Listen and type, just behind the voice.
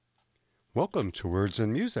Welcome to Words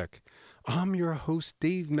and Music. I'm your host,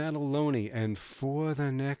 Dave Mataloni, and for the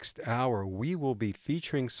next hour, we will be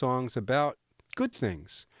featuring songs about good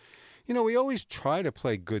things. You know, we always try to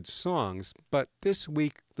play good songs, but this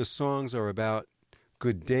week the songs are about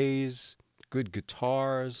good days, good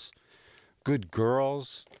guitars, good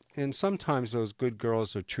girls, and sometimes those good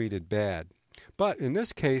girls are treated bad. But in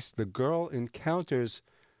this case, the girl encounters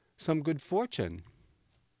some good fortune.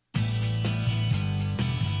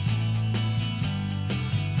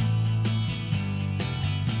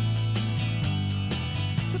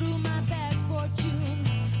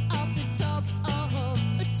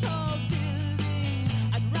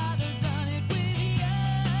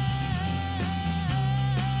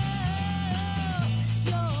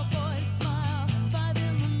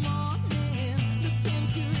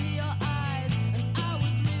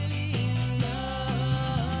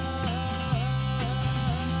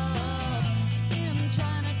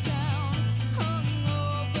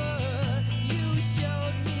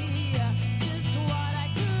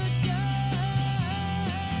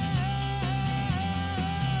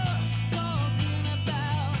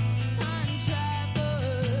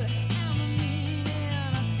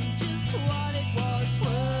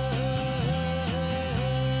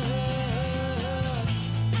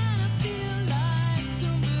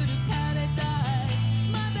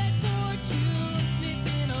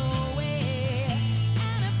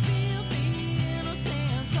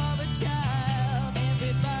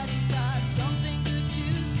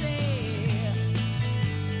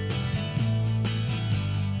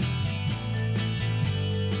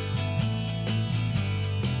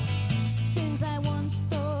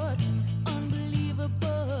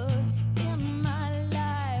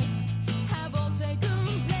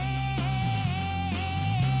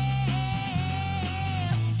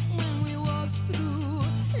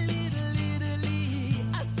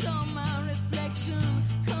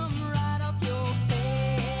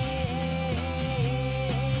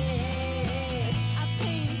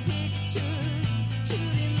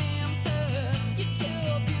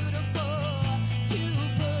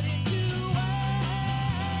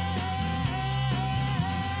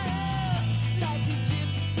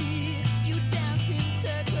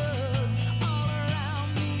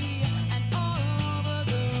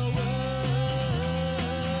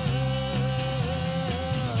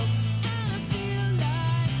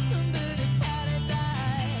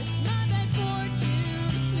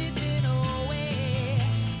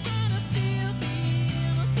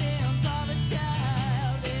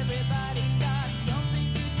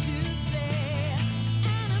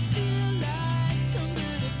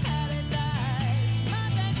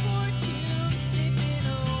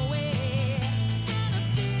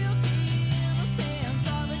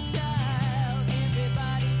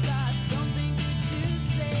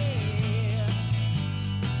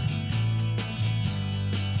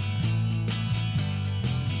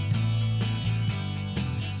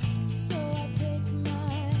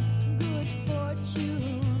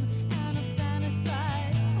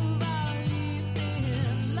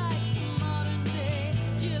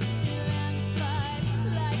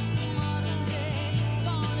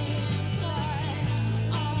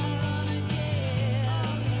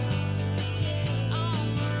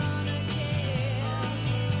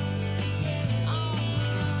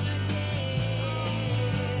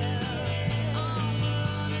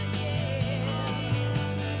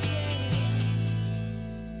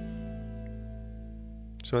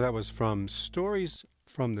 So that was from Stories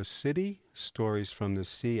from the City, Stories from the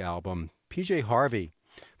Sea album. PJ Harvey,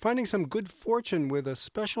 finding some good fortune with a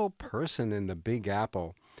special person in the Big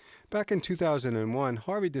Apple. Back in 2001,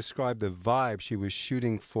 Harvey described the vibe she was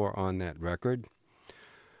shooting for on that record.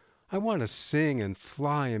 I want to sing and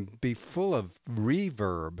fly and be full of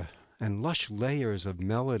reverb and lush layers of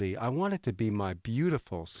melody. I want it to be my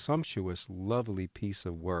beautiful, sumptuous, lovely piece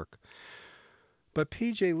of work. But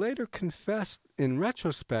PJ later confessed, in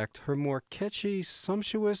retrospect, her more catchy,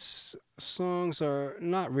 sumptuous songs are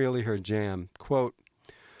not really her jam. Quote,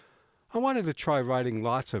 I wanted to try writing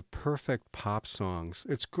lots of perfect pop songs.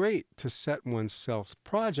 It's great to set oneself's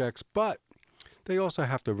projects, but they also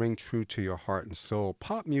have to ring true to your heart and soul.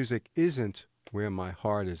 Pop music isn't where my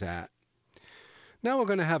heart is at. Now we're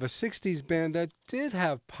going to have a 60s band that did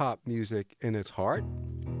have pop music in its heart.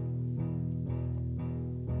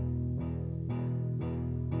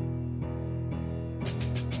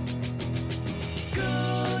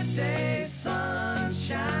 Good day,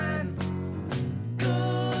 sunshine.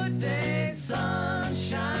 Good day,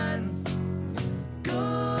 sunshine.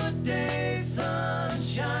 Good day,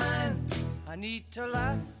 sunshine. I need to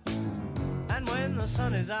laugh, and when the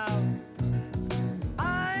sun is out,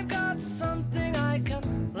 I've got some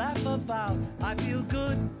about. I feel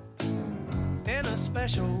good in a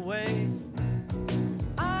special way.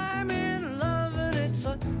 I'm in love and it's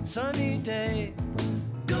a sunny day.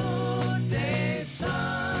 Good day,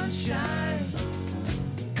 sunshine.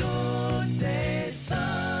 Good day,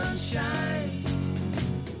 sunshine.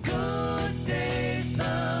 Good day,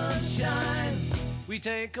 sunshine. We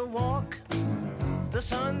take a walk, the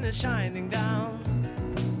sun is shining down,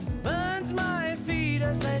 burns my feet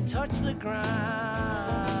as they touch the ground.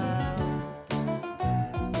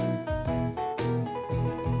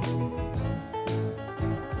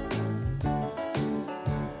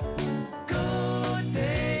 Good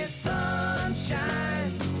day,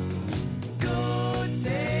 sunshine. Good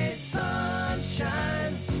day,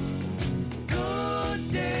 sunshine.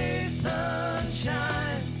 Good day,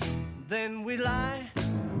 sunshine. Then we lie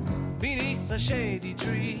beneath a shady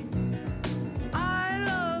tree. I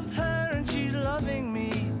love her and she's loving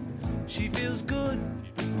me. She feels good,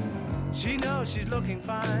 she knows she's looking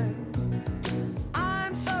fine.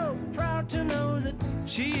 I'm so proud to know that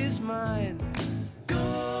she is mine.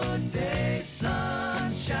 Good day,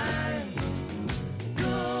 sunshine.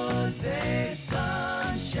 Good day,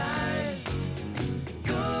 sunshine.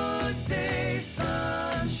 Good day,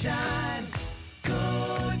 sunshine.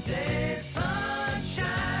 Good day,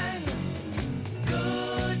 sunshine.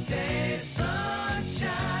 Good day,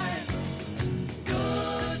 sunshine.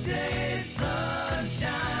 Good day,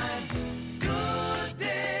 sunshine. Good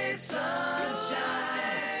day, sunshine.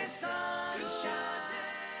 Sunshine.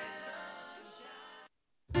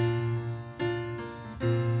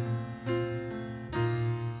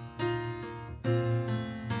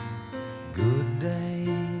 Good day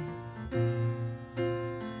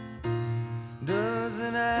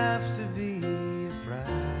doesn't have to be a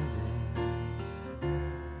Friday.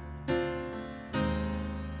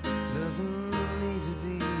 Doesn't need to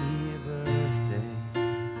be a birthday.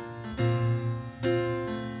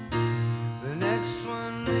 The next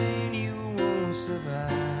one then you won't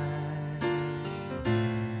survive.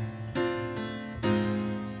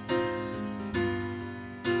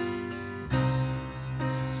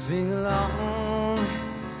 Sing along,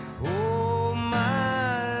 oh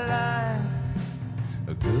my life,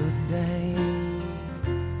 a good day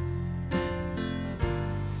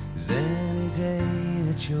is any day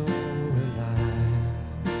that you're alive.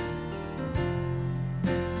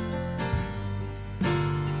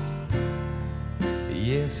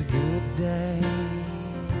 Yes, a good day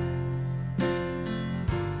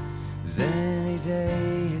is any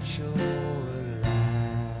day that you're alive.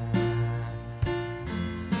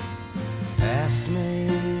 Asked me,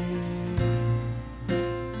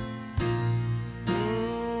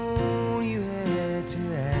 oh, you had to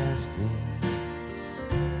ask me,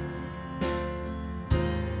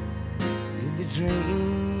 did the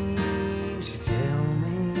dreams you tell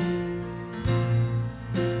me,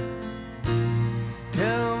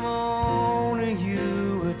 tell them only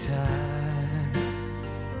you were tired.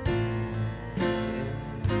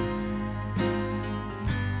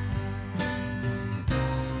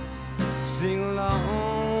 Sing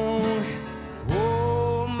along,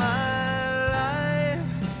 oh my life,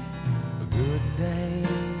 a good day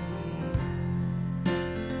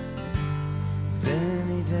is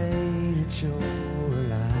any day that you're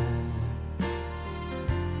alive.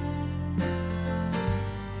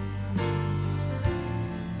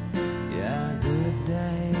 Yeah, a good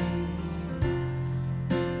day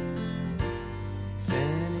is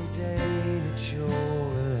any day that you're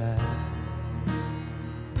alive.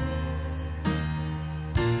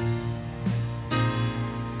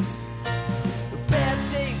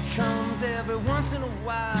 Every once in a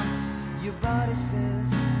while, your body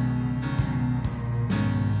says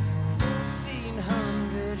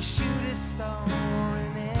 1400, shoot a star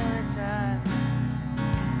in any time.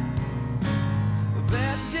 A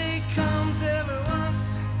bad day comes every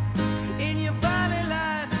once in your body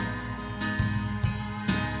life.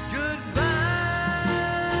 Goodbye.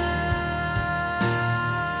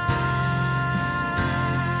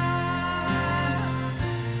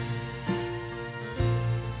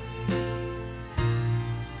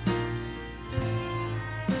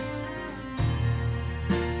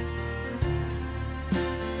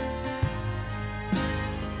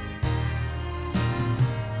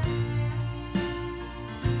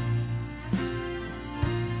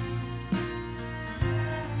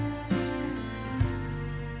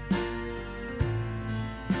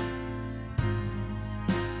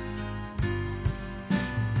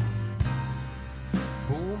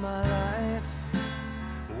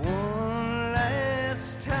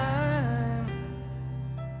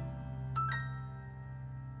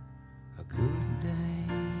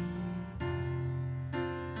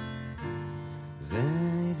 'Cause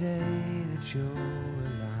any day that you're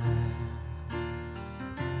alive,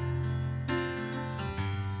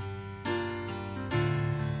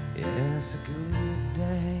 yeah, it's a good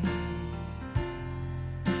day.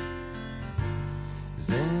 'Cause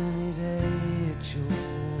any day that you're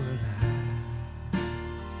alive,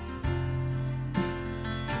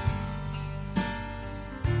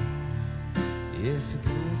 yeah, it's a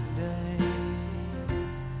good day.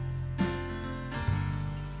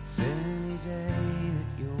 It's any day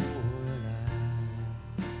that you're alive.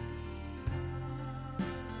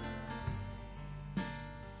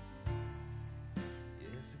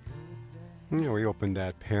 It's a good day. We opened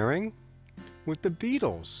that pairing with the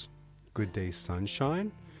Beatles, Good Day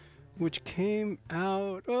Sunshine, which came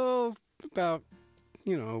out, about,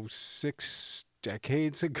 6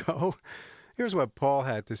 decades ago. Here's what Paul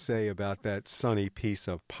had to say about that sunny piece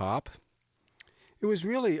of pop. It was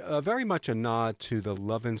really very much a nod to the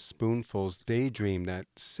Lovin' Spoonful's Daydream, that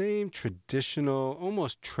same traditional,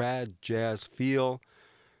 almost trad jazz feel.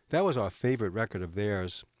 That was our favorite record of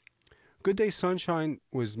theirs. Good Day Sunshine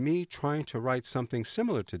was me trying to write something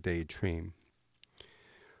similar to Daydream.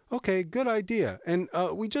 Okay, good idea. And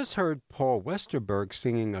we just heard Paul Westerberg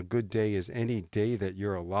singing A Good Day Is Any Day That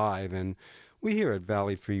You're Alive, and we here at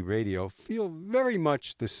Valley Free Radio feel very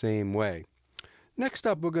much the same way. Next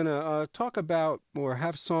up, we're going to talk about, or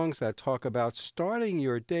have songs that talk about starting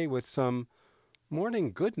your day with some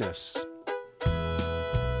morning goodness.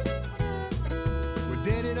 We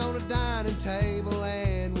did it on a dining table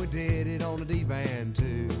and we did it on a divan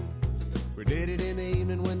too. We did it in the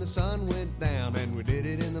evening when the sun went down, and we did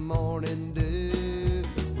it in the morning dew.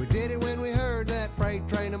 We did it when we heard that freight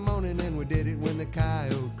train a moaning, and we did it when the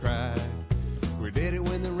coyote cried. We did it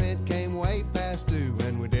when the rent came way past due,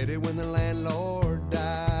 and we did it when the landlord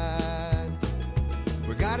died.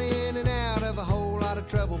 We got in and out of a whole lot of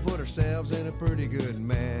trouble, put ourselves in a pretty good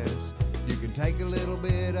mess. You can take a little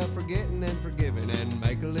bit of forgetting and forgiving and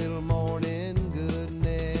make a little morning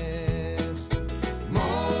goodness.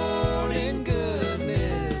 Morning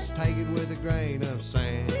goodness, take it with a grain of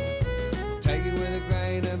sand. Take it with a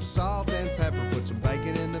grain of salt and pepper, put some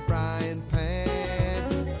bacon in the frying pan.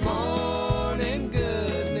 Morning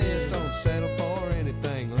goodness, don't settle for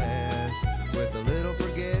anything less. With a little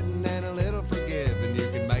forgetting and a little forgiving, you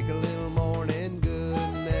can make a little morning goodness.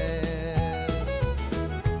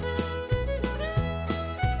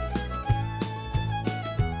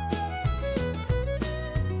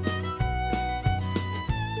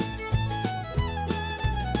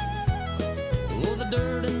 Oh, the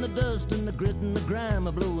dirt and the dust and the grit and the grime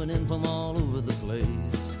are blowing in from all over the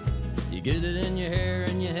place. You get it in your hair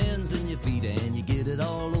and your hands and your feet, and you get it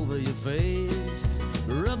all over your face.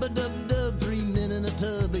 Rub-a-dub-dub, 3 men in a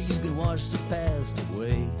tub, you can wash the past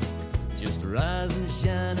away. Just rise and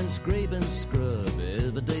shine and scrape and scrub,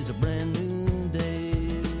 every day's a brand new day.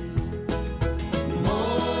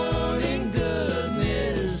 Morning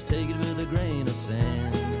goodness, take it with a grain of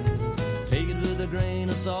sand. Take it with a grain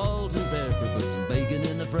of salt and pepper, put some bacon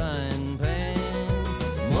in the frying pan.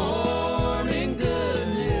 Morning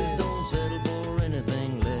goodness, don't settle for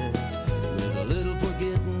anything less. With a little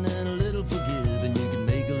forgetting and a little forgiving, you can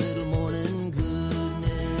make a little morning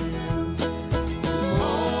goodness.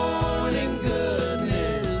 Morning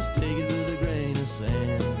goodness, take it with a grain of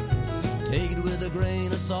sand. Take it with a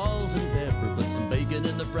grain of salt and pepper, put some bacon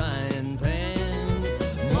in the frying pan.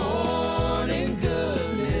 Morning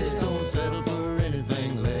goodness, don't settle for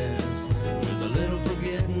anything less. With a little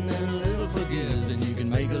forgetting and a little forgiving, you can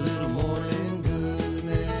make a little morning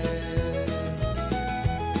goodness.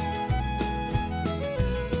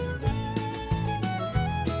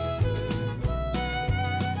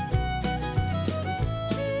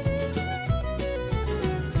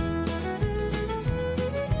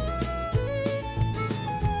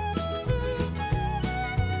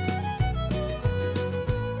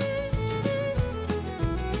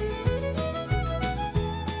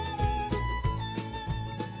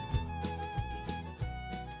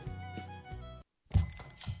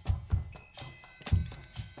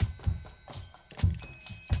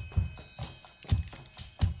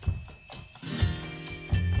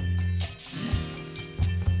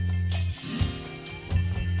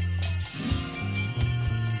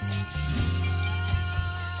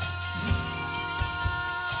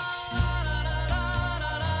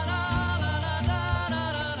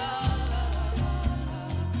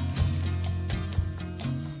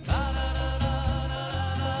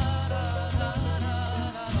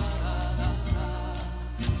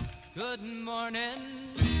 Good morning,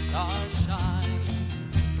 starshine.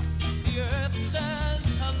 The earth says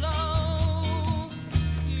hello.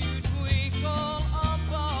 You twinkle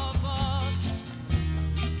above us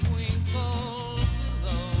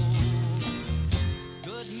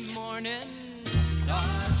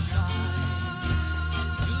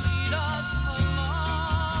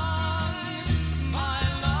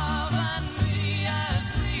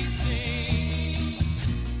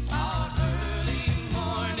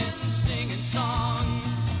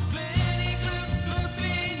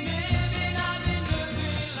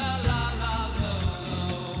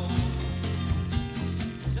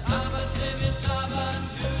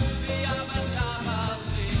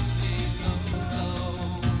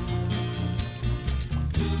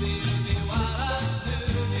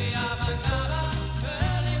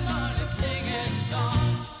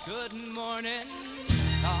morning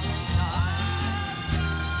sunshine.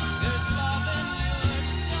 There's love in your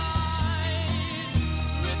skies,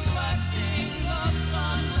 reflecting the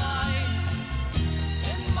sunlight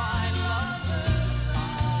in my lover's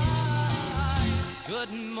eyes.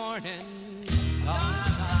 Good morning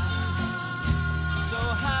sunshine, so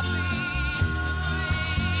happy to be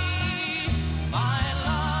my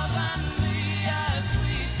love and me as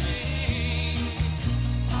we sing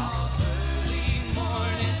our early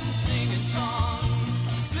morning singing song.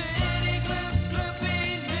 Flitty clip clippy,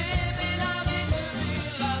 nibby nabby nibby,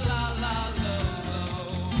 la la la lo lo.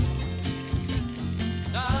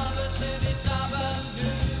 Saba sibby saba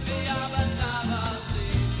nibby abba nabba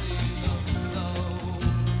zibby lo lo.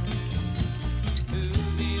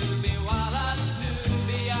 Doobie doobie walla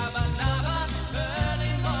doobie abba nabba,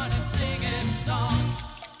 early morning singing song.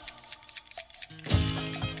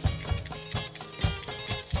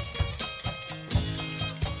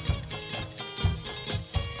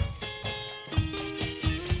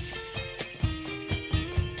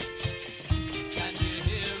 Can you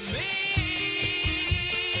hear me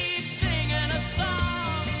singing a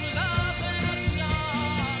song, loving a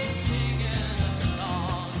song, singing a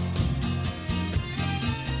song,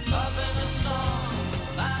 loving a song,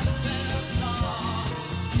 laughing a song,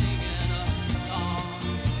 singing a song,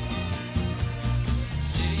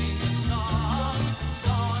 sing a song,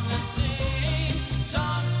 song and sing,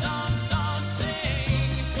 song, song, song,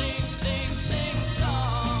 sing, sing, sing, sing,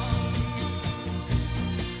 song.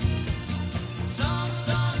 Song,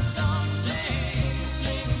 song, song, sing,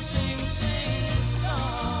 sing, sing, sing,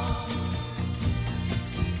 song.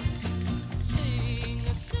 Sing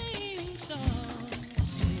a sing song,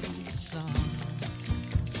 sing a song.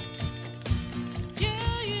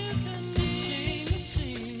 Yeah, you can sing a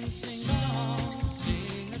sing, sing song,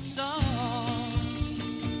 sing a song.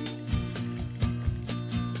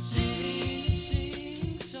 Sing,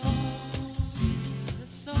 sing song, sing a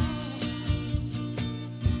song.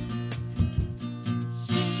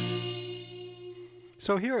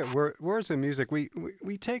 So here at Words and Music, we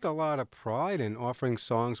take a lot of pride in offering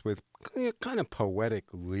songs with kind of poetic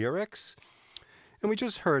lyrics. And we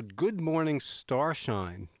just heard Good Morning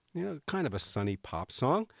Starshine, kind of a sunny pop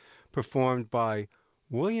song, performed by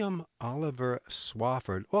William Oliver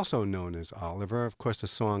Swafford, also known as Oliver. Of course, a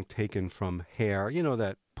song taken from Hair,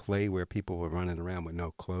 that play where people were running around with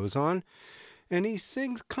no clothes on. And he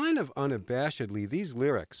sings kind of unabashedly these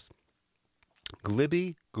lyrics.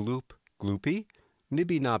 Glibby, gloop, gloopy,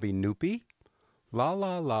 nibby nobby noopy, la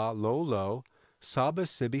la la lo lo, saba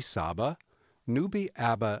sibby saba, nooby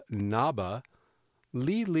abba naba,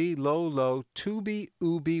 lee lee lo lo, tooby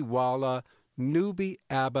ooby walla, nooby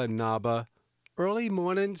abba naba, early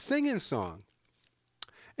morning singing song.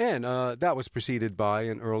 And that was preceded by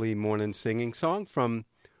an early morning singing song from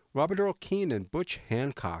Robert Earl Keen and Butch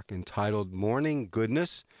Hancock entitled Morning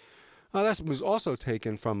Goodness. That was also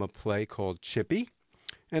taken from a play called Chippy.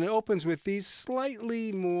 And it opens with these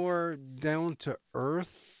slightly more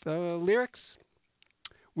down-to-earth lyrics.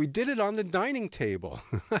 We did it on the dining table.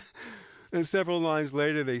 And several lines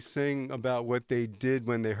later, they sing about what they did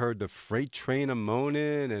when they heard the freight train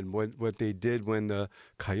a-moaning and what they did when the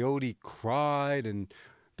coyote cried. And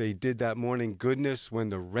they did that morning goodness when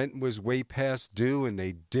the rent was way past due, and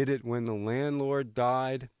they did it when the landlord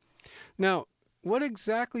died. Now, what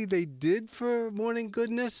exactly they did for morning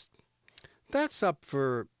goodness, that's up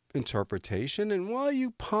for interpretation. And while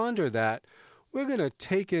you ponder that, we're going to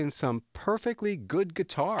take in some perfectly good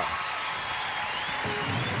guitar.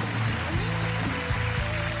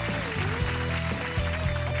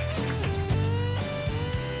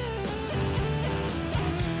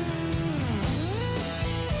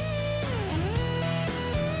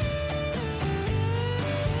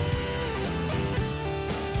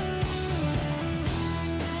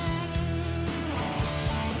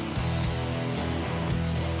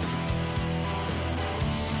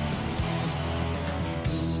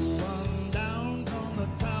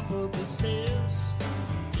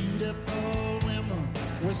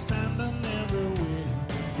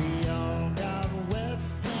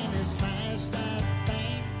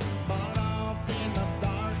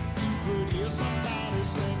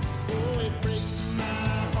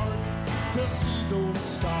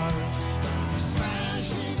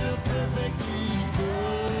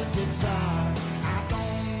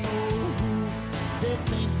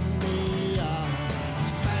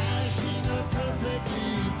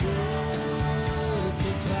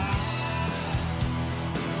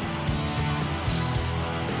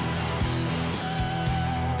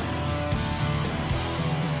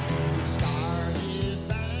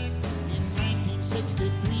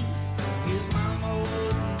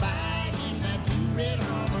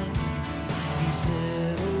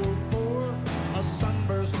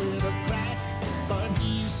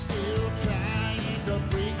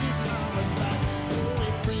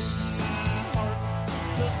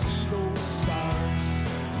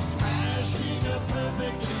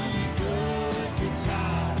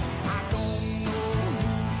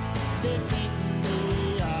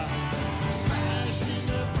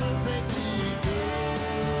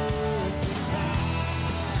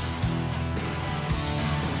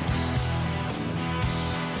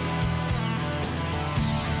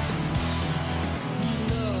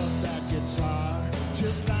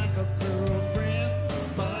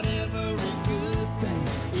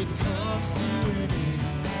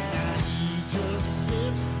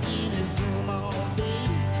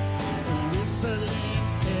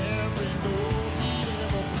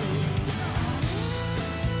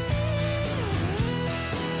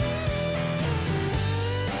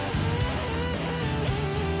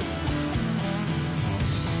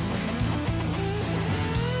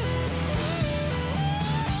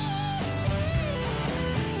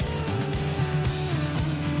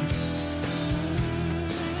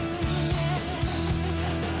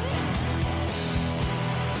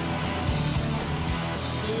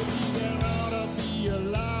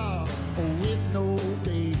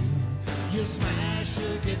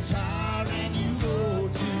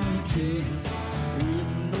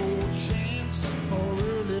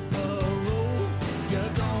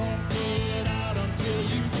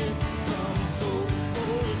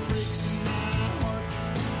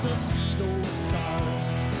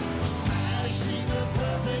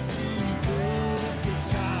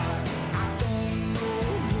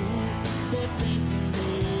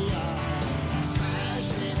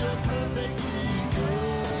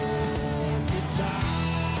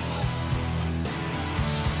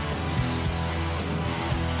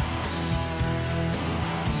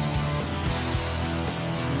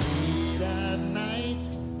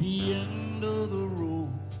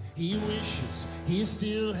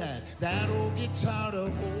 still had that old guitar to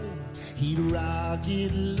hold, he'd rock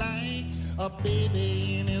it like a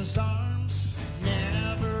baby in his arms.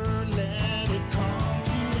 Never let it come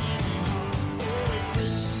to any harm. Oh, it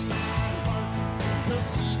breaks my heart to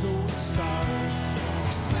see those stars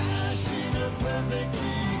smashing a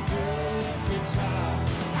perfectly good guitar.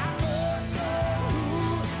 I don't know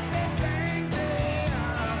who they think they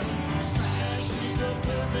are, smashing a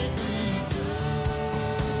perfectly good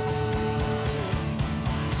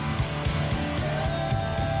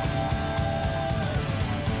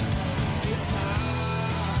guitar.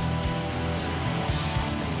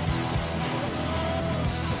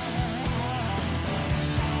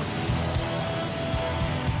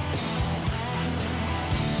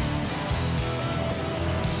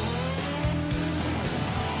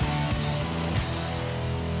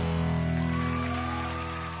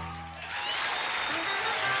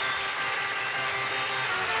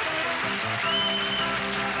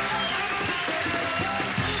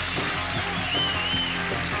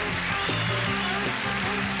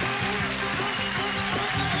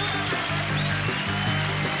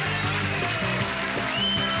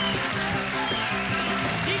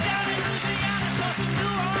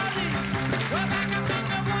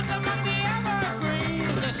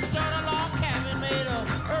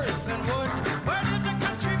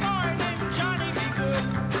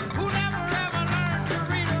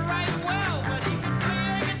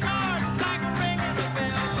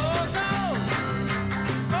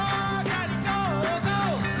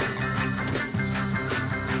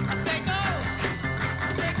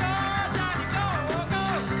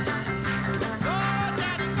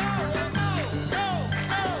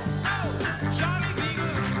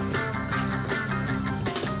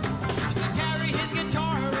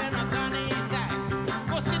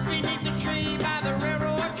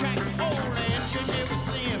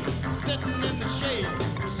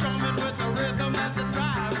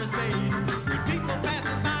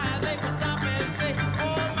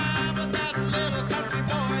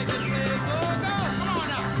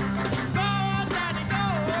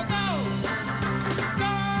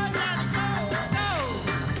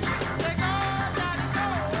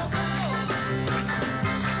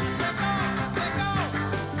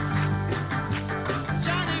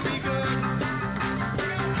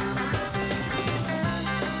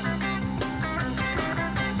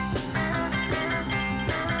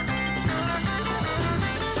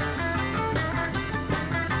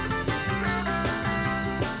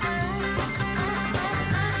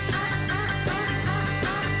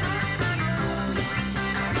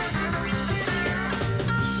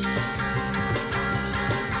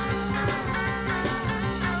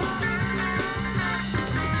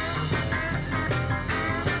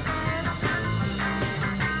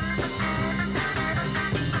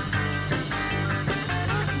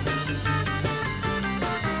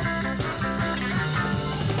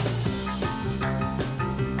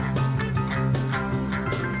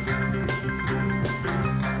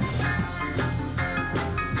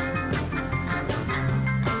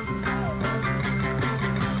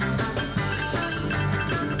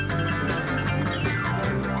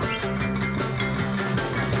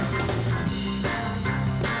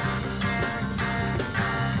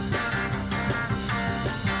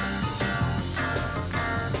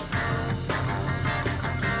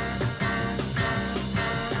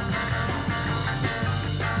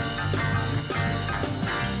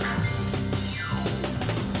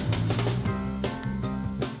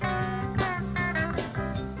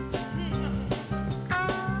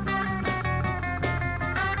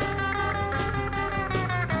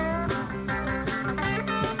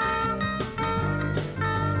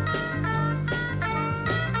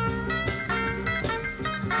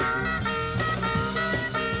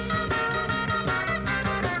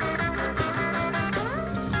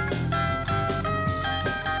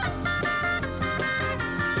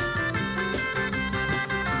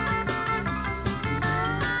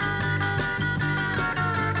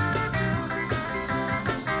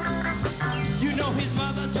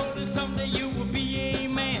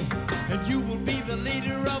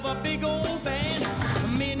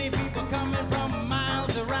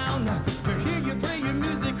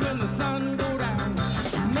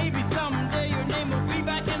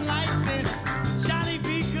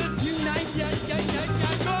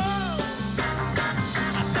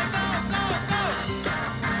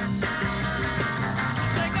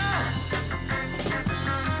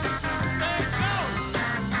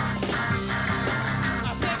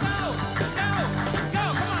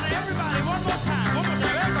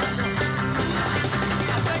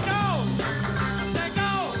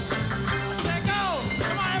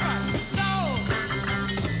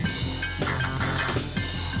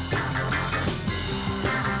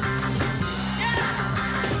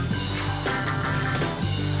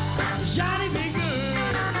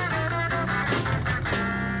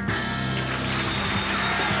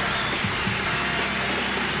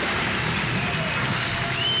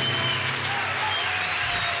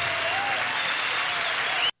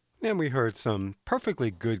 And we heard some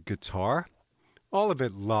perfectly good guitar, all of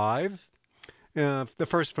it live. The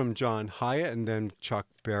first from John Hyatt and then Chuck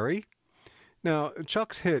Berry. Now,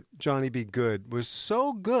 Chuck's hit, Johnny Be Good, was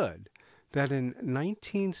so good that in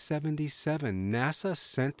 1977, NASA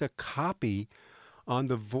sent a copy on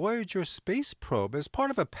the Voyager space probe as part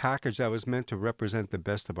of a package that was meant to represent the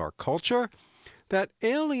best of our culture that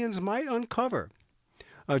aliens might uncover.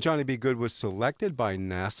 Johnny Be Good was selected by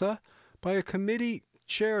NASA by a committee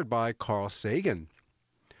chaired by Carl Sagan.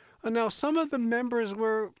 Now, some of the members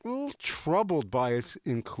were a little troubled by its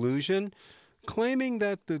inclusion, claiming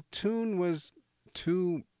that the tune was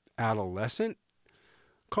too adolescent.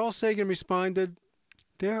 Carl Sagan responded,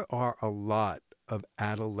 "There are a lot of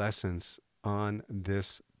adolescents on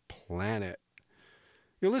this planet."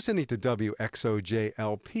 You're listening to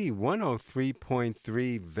WXOJLP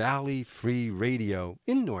 103.3 Valley Free Radio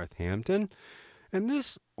in Northampton. And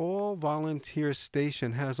this all-volunteer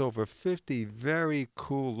station has over 50 very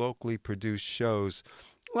cool locally produced shows.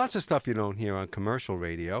 Lots of stuff you don't hear on commercial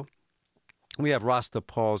radio. We have Rasta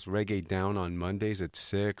Paul's Reggae Down on Mondays at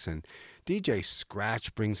 6, and DJ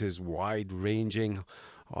Scratch brings his wide-ranging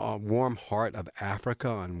Warm Heart of Africa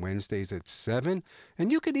on Wednesdays at 7.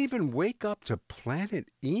 And you can even wake up to Planet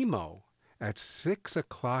Emo at 6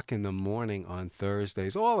 o'clock in the morning on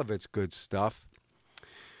Thursdays. All of it's good stuff.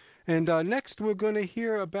 And next we're going to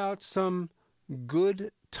hear about some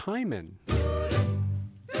good timing.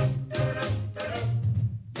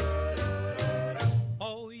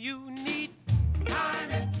 Oh, you need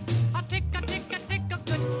timing. A tick, a tick, a tick, a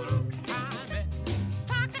good timing.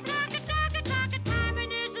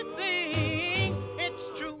 Timing is a thing.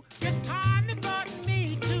 It's true. Good timing brought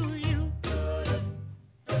me to you.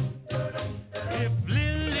 If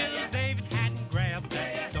little David hadn't grabbed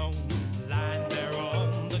that stone lying there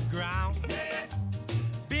on the ground,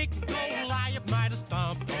 big Goliath might have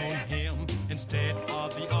stomped on him instead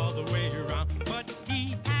of the other way around. But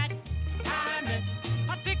he had timing.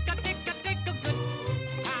 A tick, a tick, a tick, a good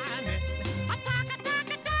timing. A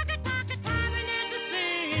timing is a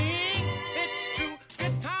thing. It's true.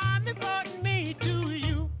 Good timing brought me to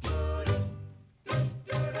you.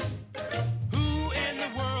 Who in the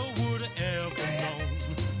world would have ever known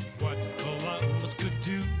what Columbus could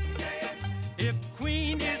do if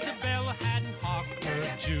Queen Isabella hadn't hawked her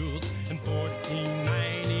jewels in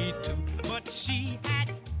 1492? But she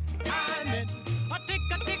had timing. A tick,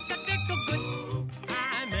 a tick, a tick, a good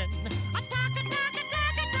timing. A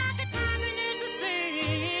timing is a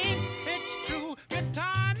thing. It's true. Good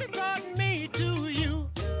timing brought me to you.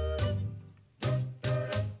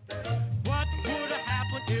 What would have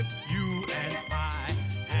happened if you and I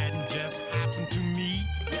hadn't just happened to meet?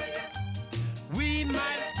 We might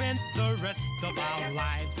have spent the rest of our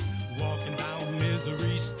lives walking down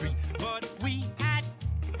Misery Street, but we had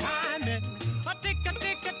timing. A tick, a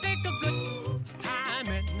tick, a tick, a good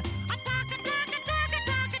timing. A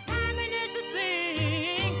timing is a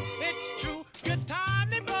thing. It's true. Good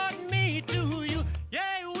timing brought me to you.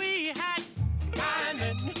 Yeah, we had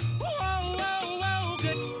timing. Whoa, whoa, whoa,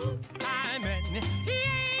 good timing.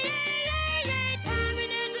 Yeah,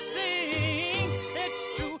 timing is a thing. It's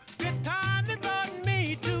true. Good timing brought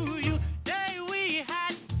me to you. Yeah, we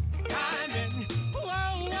had timing.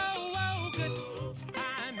 Whoa, whoa, whoa, good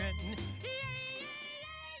timing.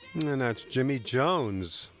 And that's Jimmy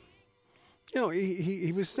Jones. You know,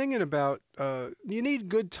 he was singing about, you need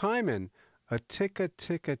good timing. A ticka,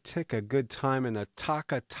 ticka, ticka, good timing. A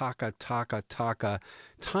taka, taka, taka, taka.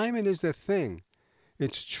 Timing is the thing.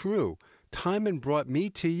 It's true. Timing brought me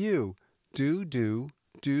to you. Do, do,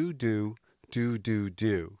 do, do, do, do,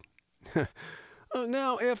 do.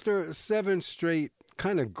 Now, after 7 straight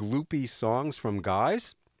kind of gloopy songs from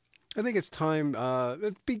guys, I think it's time,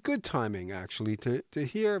 it'd be good timing, actually, to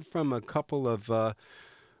hear from a couple of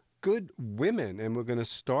good women. And we're going to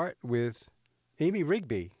start with Amy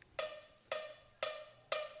Rigby.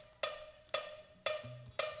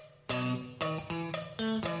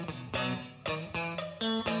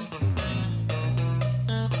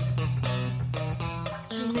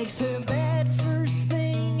 She makes her bed first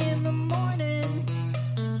thing in the morning,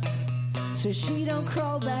 so she don't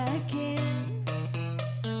crawl back in.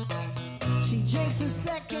 She drinks a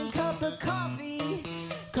second cup of coffee,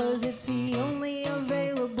 'cause it's the only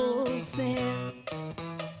available sin.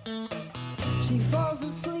 She falls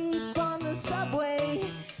asleep on the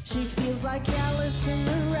subway. She feels like Alice in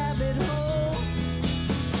the rabbit hole.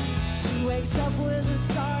 She wakes up with a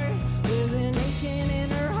start, with an aching in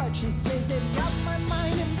her heart. She says, they've got my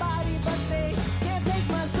mind and body, but they can't take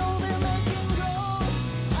my soul. They're making gold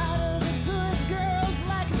out of the good girls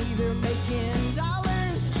like me. They're making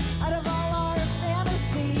dollars out of all our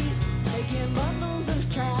fantasy.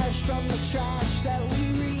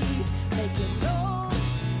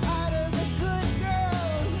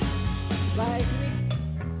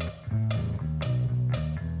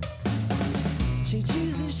 She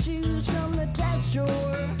chooses shoes from the desk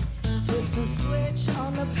drawer, flips the switch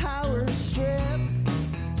on the power strip.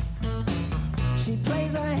 She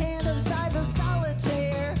plays a hand of cyber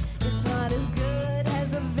solitaire. It's not as good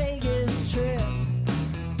as a Vegas trip.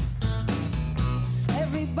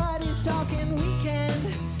 Everybody's talking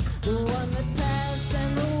weekend, the one that passed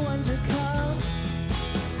and the one to come.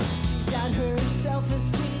 She's got her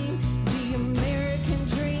self-esteem, the American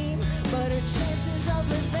dream, but her chances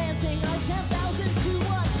of advancing are 10,000 to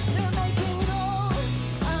 1. They're making gold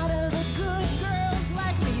out of the good girls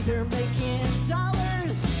like me. They're making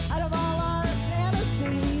dollars out of all our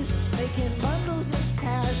fantasies, making bundles of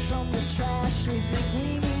cash from the trash we think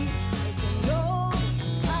we need, making gold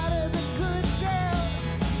out of the good girl.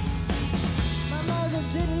 My mother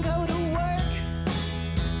didn't go to work,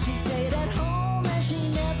 she stayed at home and she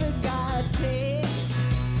never got paid.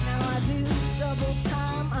 Now I do double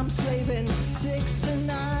time, I'm slaving 6 to 9.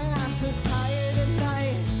 I'm so tired at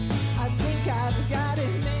night, I think I've got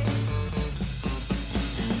it made.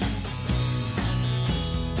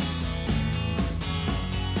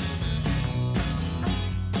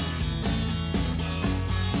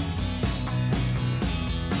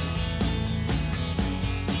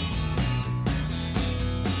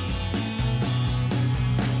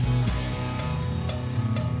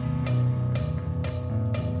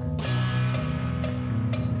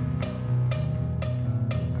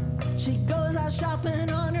 She goes out shopping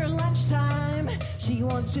on her lunchtime. She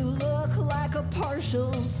wants to look like a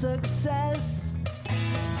partial success.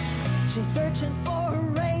 She's searching for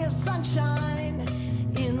a ray of sunshine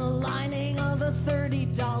in the lining of a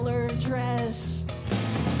 $30 dress.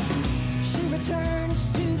 She returns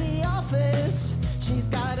to the office. She's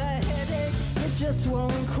got a headache that just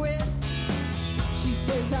won't quit. She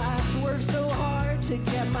says, I work so hard to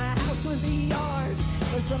get my house with a yard,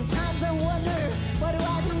 but sometimes I wonder, what do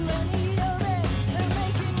I do any of it? They're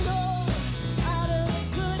making gold out of the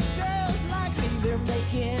good girls like me. They're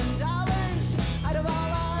making dollars out of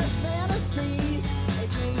all our fantasies,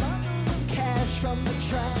 making bundles of cash from the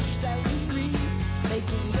trash that we read,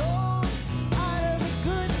 making gold out of the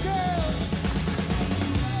good girls.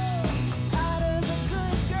 Out of the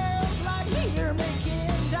good girls like me. They're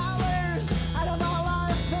making dollars out of all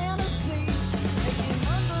our fantasies, making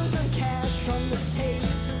bundles of cash from the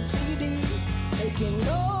tapes and CDs, making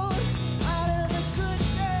gold out of the good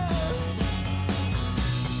girls.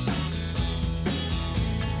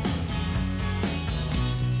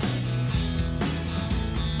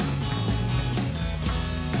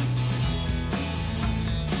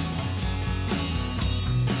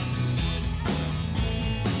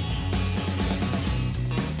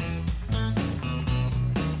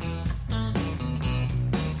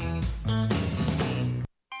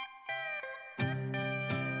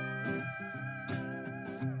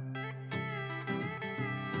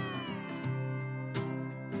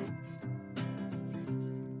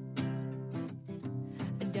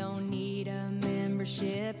 I don't need a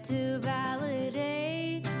membership to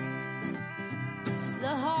validate the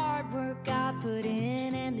hard work I put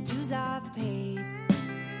in and the dues I've paid.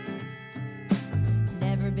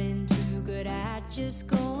 Never been too good at just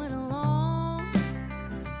going along.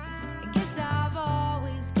 I guess I've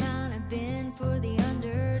always kind of been for the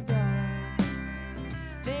underdog.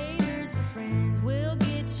 Favors for friends will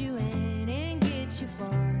get you in and get you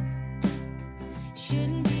far.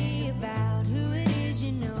 Shouldn't be about who it is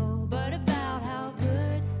you know, but about how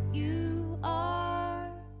good you are.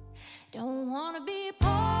 Don't wanna be a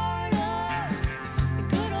part of the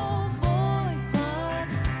good old boys club,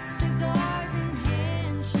 cigars and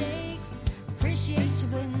handshakes. Appreciate you,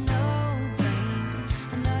 but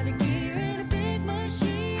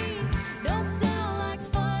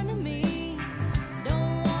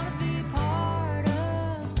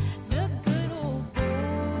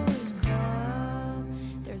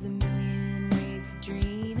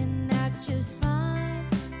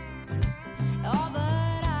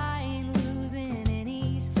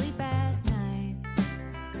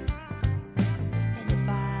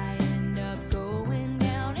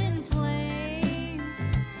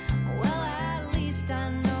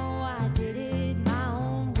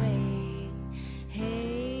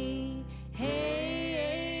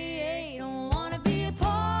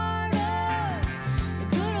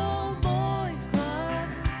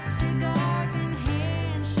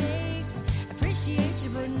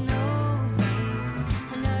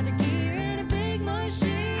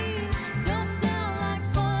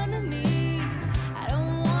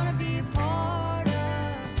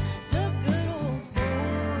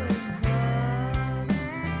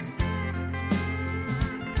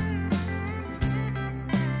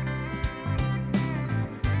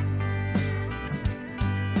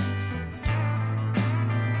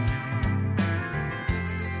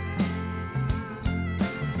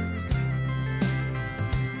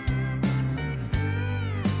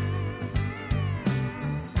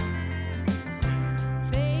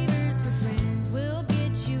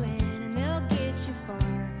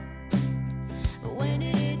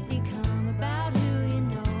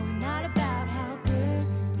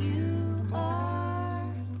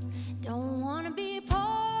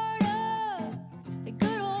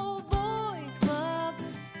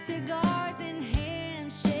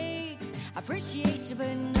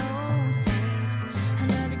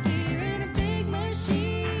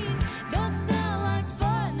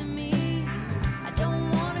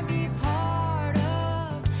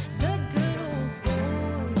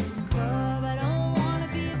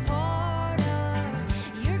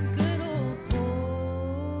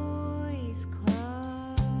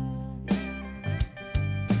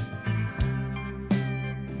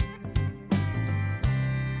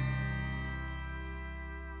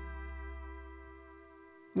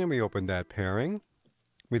And we opened that pairing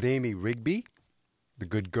with Amy Rigby, The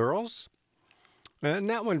Good Girls. And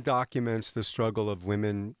that one documents the struggle of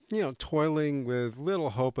women, toiling with little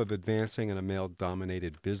hope of advancing in a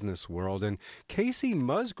male-dominated business world. And Casey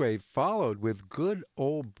Musgrave followed with Good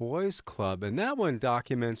Old Boys Club. And that one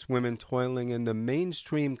documents women toiling in the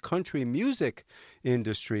mainstream country music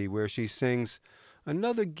industry, where she sings,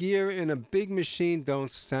 "Another gear in a big machine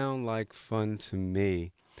don't sound like fun to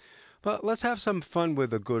me." But let's have some fun with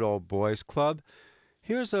the Good Old Boys Club.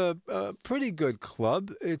 Here's a pretty good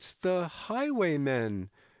club. It's the Highwaymen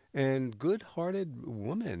and Good-Hearted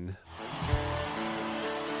Woman.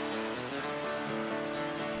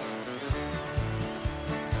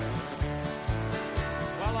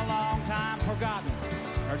 Well, a long time forgotten.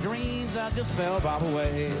 Her dreams just fell by the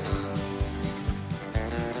way.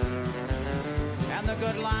 And the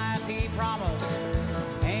good life he promised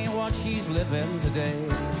ain't what she's living today.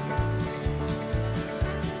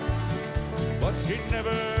 But she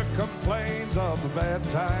never complains of the bad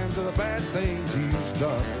times or the bad things he's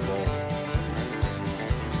done.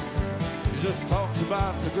 She just talks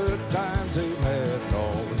about the good times they've had and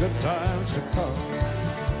all the good times to come.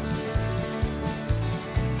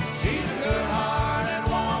 She's a good-hearted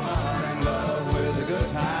woman in love with a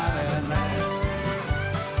good-timing man.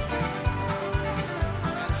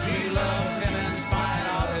 And she loves him in spite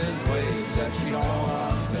of his ways that she don't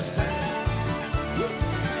understand.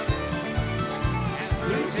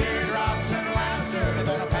 Through teardrops and laughter,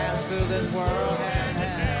 they're gonna pass through this world hand in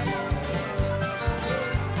hand.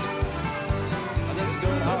 This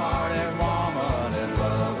good-hearted woman in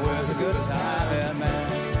love with a good-timing man.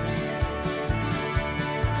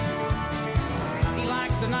 He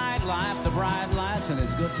likes the nightlife, the bright lights, and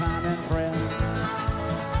his good-timing friends.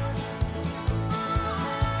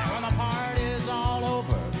 And when the party's all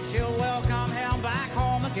over, she'll welcome him back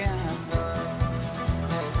home again.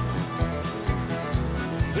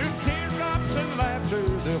 Through teardrops and laughter,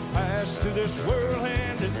 they'll pass through this world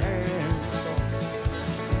hand in hand.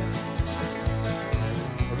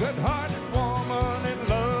 A good-hearted woman in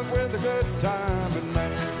love with a good-timing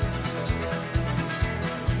man.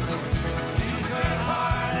 She's a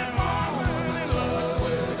good-hearted woman in love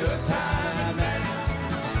with a good-timing man.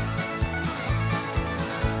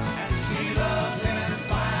 And she loves him in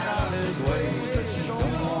spite of his ways that she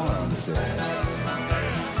don't understand.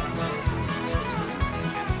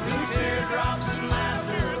 Teardrops and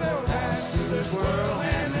laughter, they'll pass through this world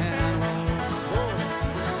hand in hand.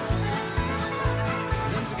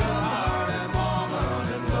 This good-hearted woman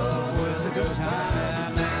in love with a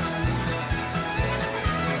good-timing man.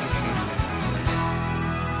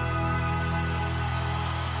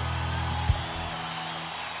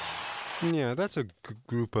 Yeah, that's a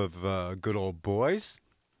group of good old boys.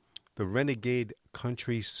 The Renegade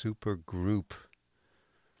Country Super Group,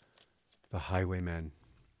 the Highwaymen.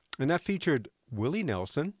 And that featured Willie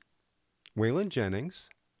Nelson, Waylon Jennings,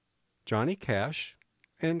 Johnny Cash,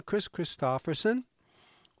 and Chris Christopherson,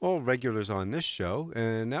 all regulars on this show.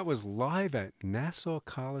 And that was live at Nassau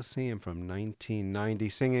Coliseum from 1990,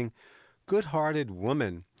 singing Good-Hearted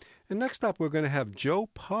Woman. And next up, we're going to have Joe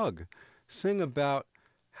Pug sing about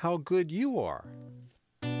how good you are.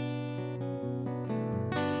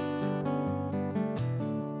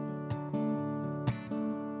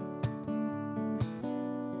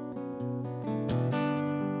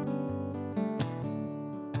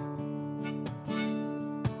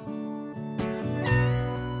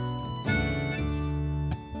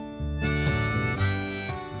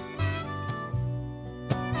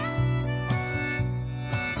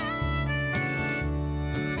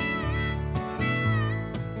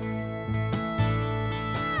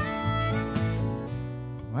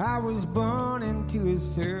 I was born into a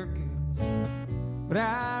circus, but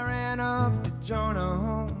I ran off to join a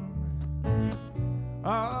home.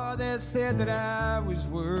 Oh, they said that I was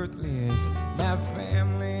worthless, my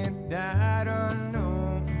family died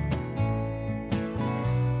unknown.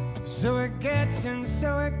 So it gets and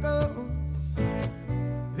so it goes,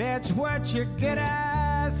 that's what you get,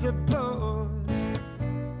 I suppose.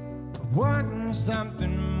 Wanting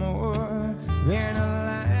something more than a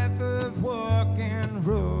life of walking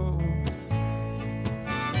ropes.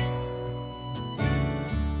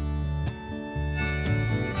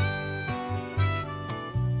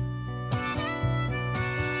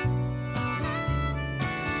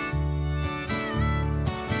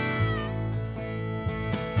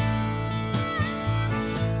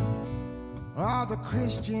 All the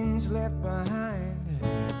Christians left behind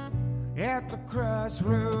at the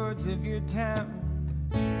crossroads of your town.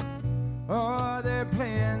 Oh, they're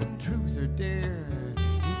playing truth or dare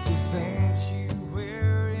at the sanctuary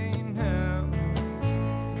now.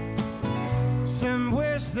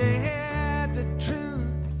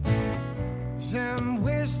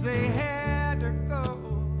 to go.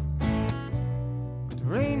 But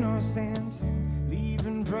there ain't no sense in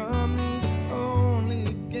leaving from the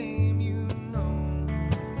only game you know.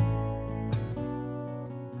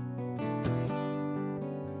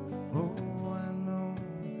 Oh, I know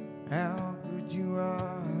how good you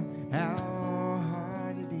are, how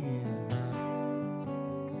hard it is,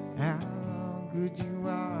 how good you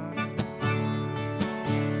are.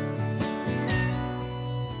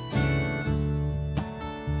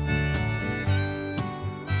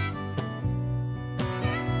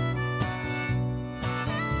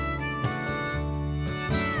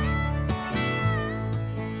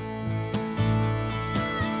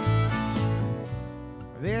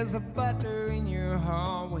 There's a butler in your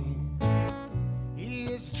hallway. He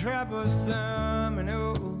is troublesome and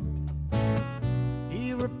old.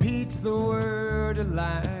 He repeats the word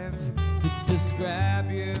alive to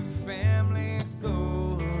describe your family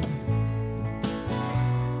gold.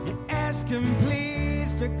 You ask him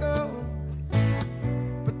please to go,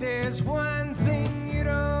 but there's one thing you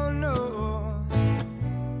don't know.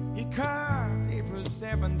 He carved April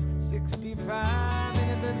 7th, 65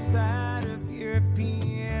 into the side of your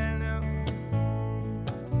piano.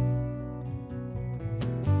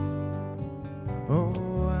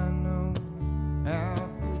 Oh, I know how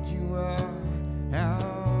good you are,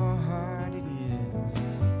 how hard it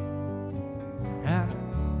is, how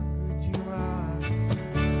good you are.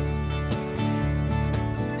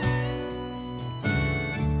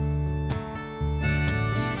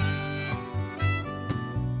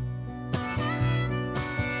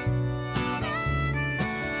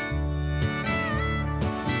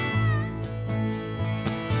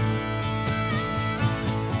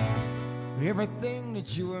 Everything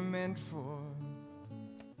that you were meant for,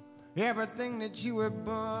 everything that you were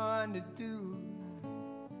born to do,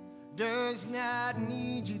 does not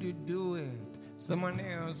need you to do it. Someone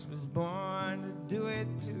else was born to do it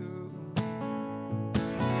too.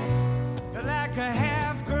 Like a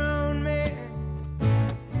half-grown man,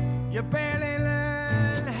 you barely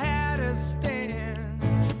learn how to stand.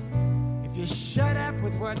 If you shut up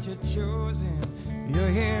with what you're choosing, you'll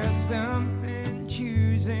hear something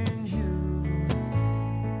choosing you.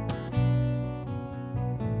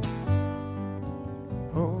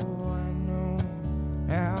 Oh, I know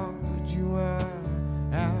how good you are,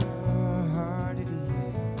 how hard it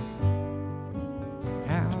is,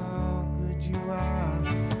 how good you are.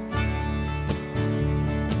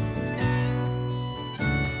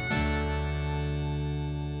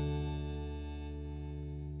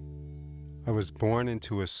 I was born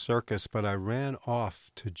into a circus, but I ran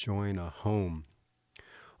off to join a home.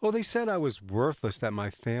 Oh, they said I was worthless, that my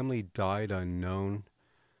family died unknown.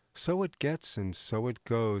 So it gets and so it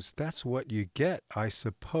goes. That's what you get, I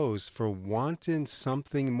suppose, for wanting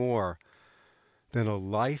something more than a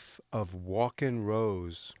life of walking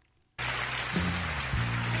rows.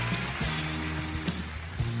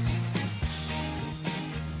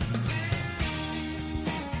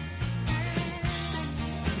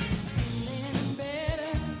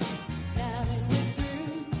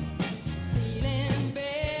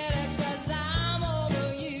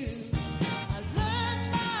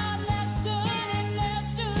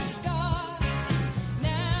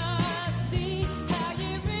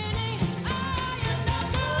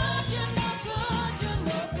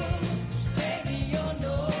 Baby,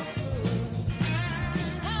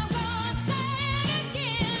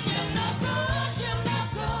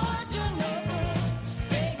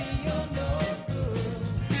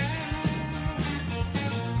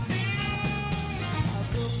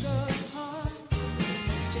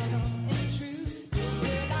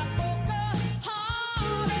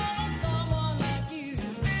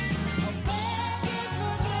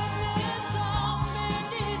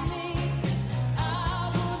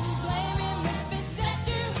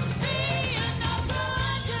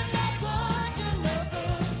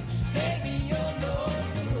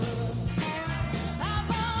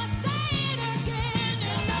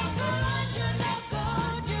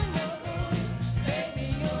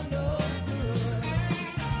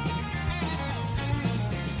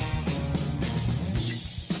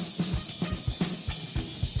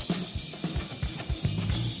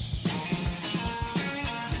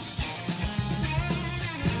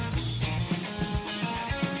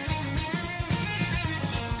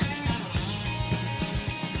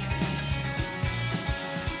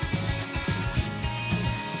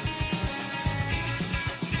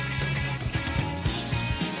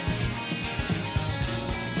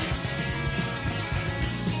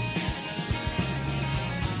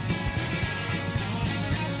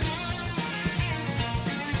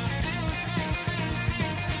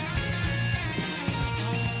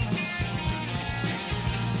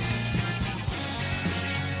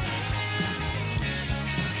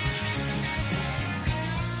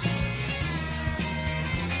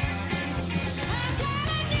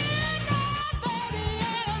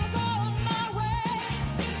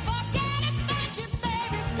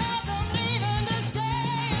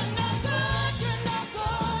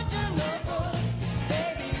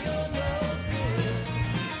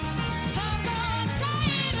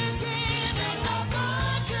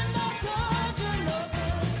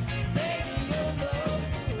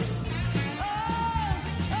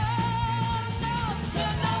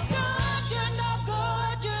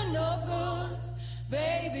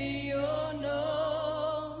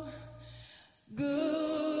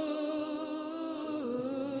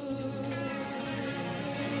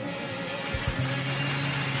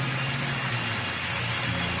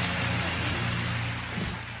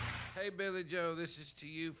 Billy Joe, this is to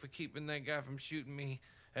you for keeping that guy from shooting me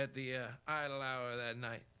at the idle hour that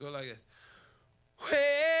night. Go like this. Well,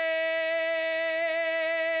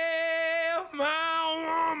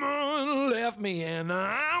 my woman left me, and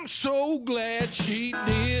I'm so glad she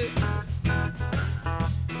did.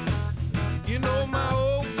 You know, my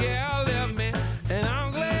old gal left me, and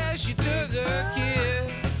I'm glad she took her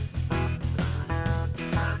kid.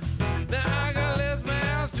 Now I got less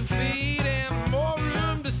mouths to feed and more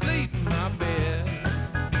room to sleep in my bed.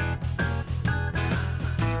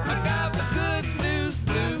 I got the good news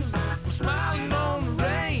blues. I'm smiling on the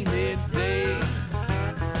rainy day.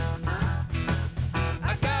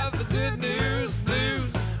 I got the good news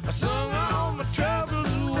blues. I sung all my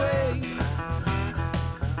troubles away.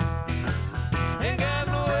 Ain't got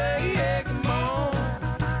no egg and bone.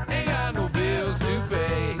 Ain't got no bills to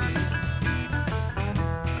pay.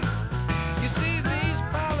 You see, these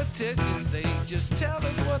politicians, they just tell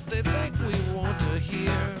us what they think we want to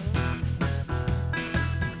hear.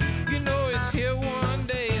 You know, it's here one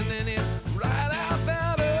day and then it's right out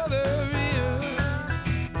that other ear.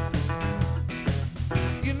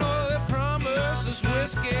 You know, they promise us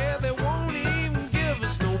whiskey, they won't even give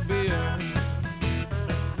us no beer.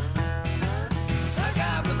 I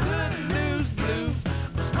got the good news blues.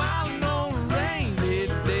 I'm smiling on a rainy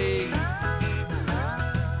day.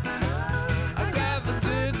 I got the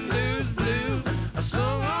good news blues. I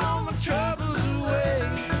sung all my troubles away.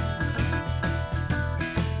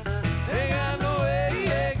 Ain't got no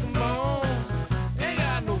egg and bone. Ain't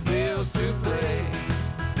got no bills to pay.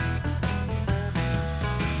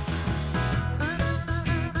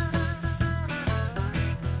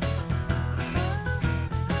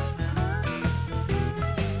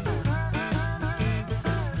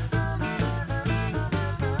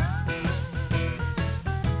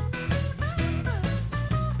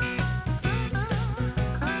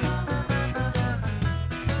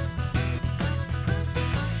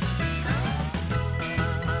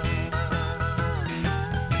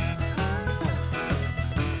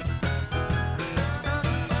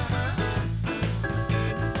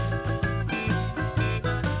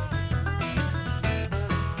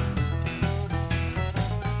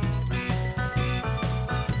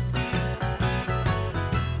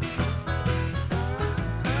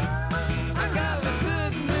 I got the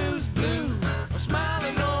good news blues. I'm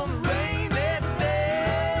smiling on a rainy day.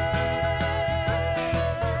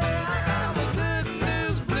 I got the good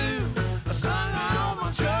news blues. I sung all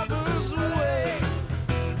my troubles away.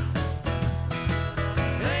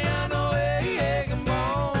 Ain't got no egg and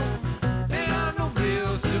bone. Ain't got no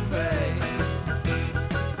bills to pay.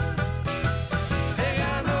 Ain't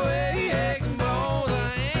got no egg and bones. I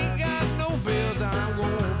ain't got no bills I'm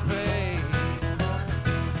gonna pay.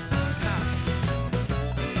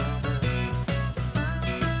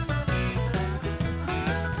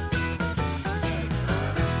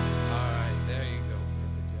 All right, there you go,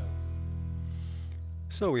 Billy Joe.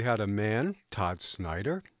 So we had a man, Todd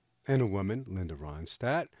Snyder, and a woman, Linda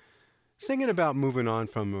Ronstadt, singing about moving on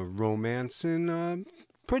from a romance in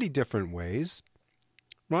pretty different ways.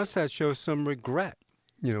 Ronstadt shows some regret,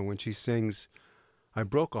 when she sings, I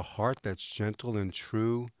broke a heart that's gentle and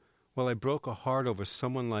true. Well, I broke a heart over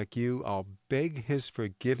someone like you. I'll beg his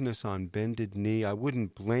forgiveness on bended knee. I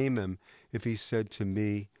wouldn't blame him if he said to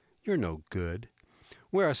me, you're no good.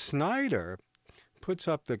 Whereas Snyder puts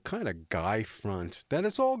up the kind of guy front that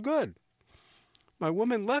it's all good. My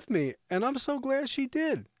woman left me, and I'm so glad she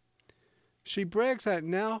did. He brags that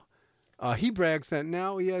now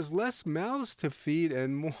he has less mouths to feed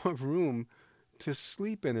and more room to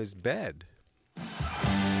sleep in his bed. Live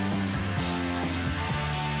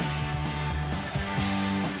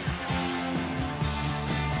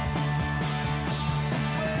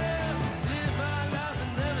my life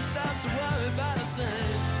and never stop to worry about a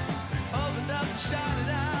thing. Opened up and shouted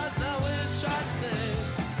out, now it's trying to say.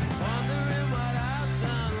 Wondering what I've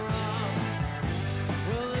done wrong.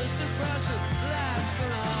 Will this depression last for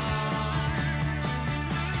long?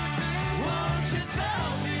 Won't you tell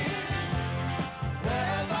me, where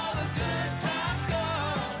have all the good times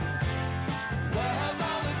gone? Where have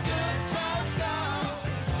all the good times gone?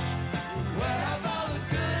 Where have all the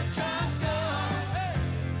good times gone? Hey!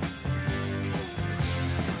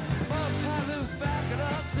 But I look back at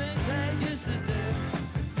all things I used to do.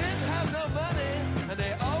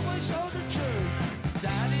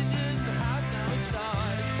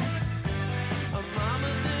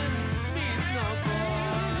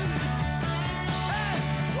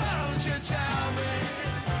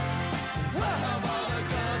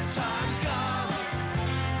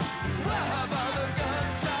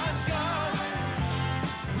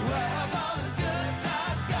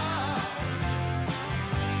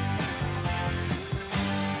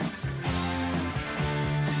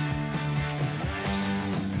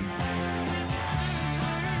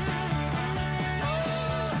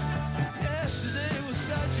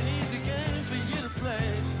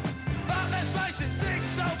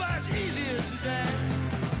 Tuesday.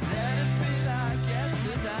 Let it be like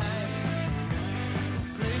yesterday.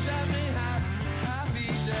 Please have me happy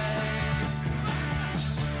day.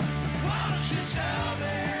 Why don't you tell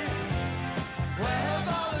me where have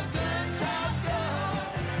all the good times gone?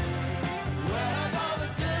 Where have all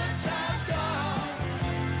the good times gone?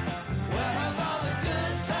 Where have all the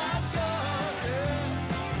good times gone?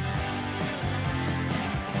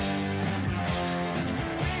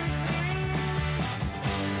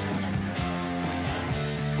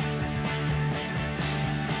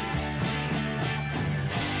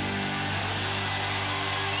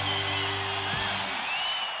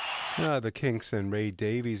 Yeah. The Kinks and Ray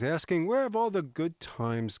Davies asking, where have all the good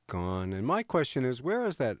times gone? And my question is, where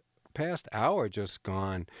has that past hour just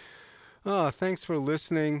gone? Thanks for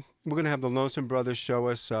listening. We're going to have the Lonesome Brothers show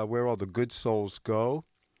us where all the good souls go.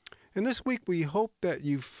 And this week we hope that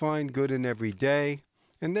you find good in every day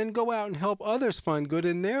and then go out and help others find good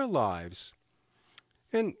in their lives.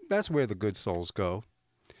 And that's where the good souls go.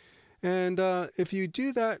 And if you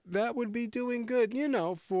do that, that would be doing good,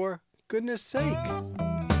 for goodness sake.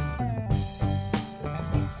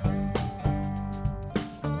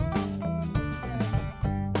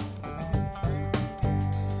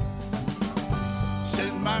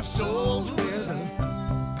 Send my soul to where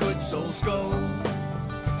the good souls go.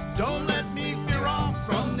 Don't let me veer off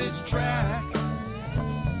from this track.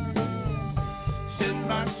 Send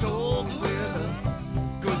my soul to where the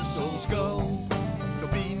good souls go.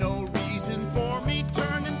 There'll be no reason for me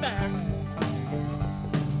turning back.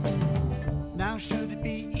 Now should it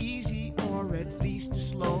be easy or at least a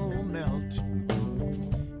slow melt?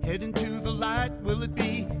 Heading to the light, will it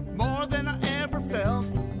be more than I ever felt?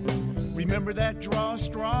 Remember that draw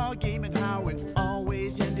straw game and how it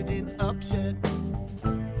always ended in upset?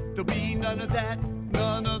 There'll be none of that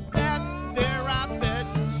there I bet.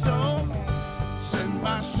 So send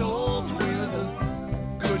my soul to where the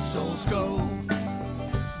good souls go.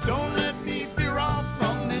 Don't let me veer off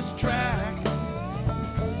from this track.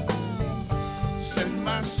 Send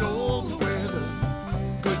my soul to where the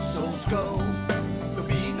good souls go. There'll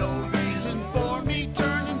be no reason for me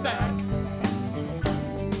turning back.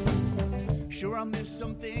 Sure, I'll miss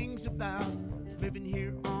some things about living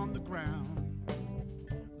here on the ground.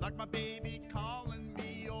 Like my baby calling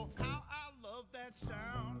me, oh, how I love that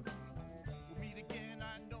sound.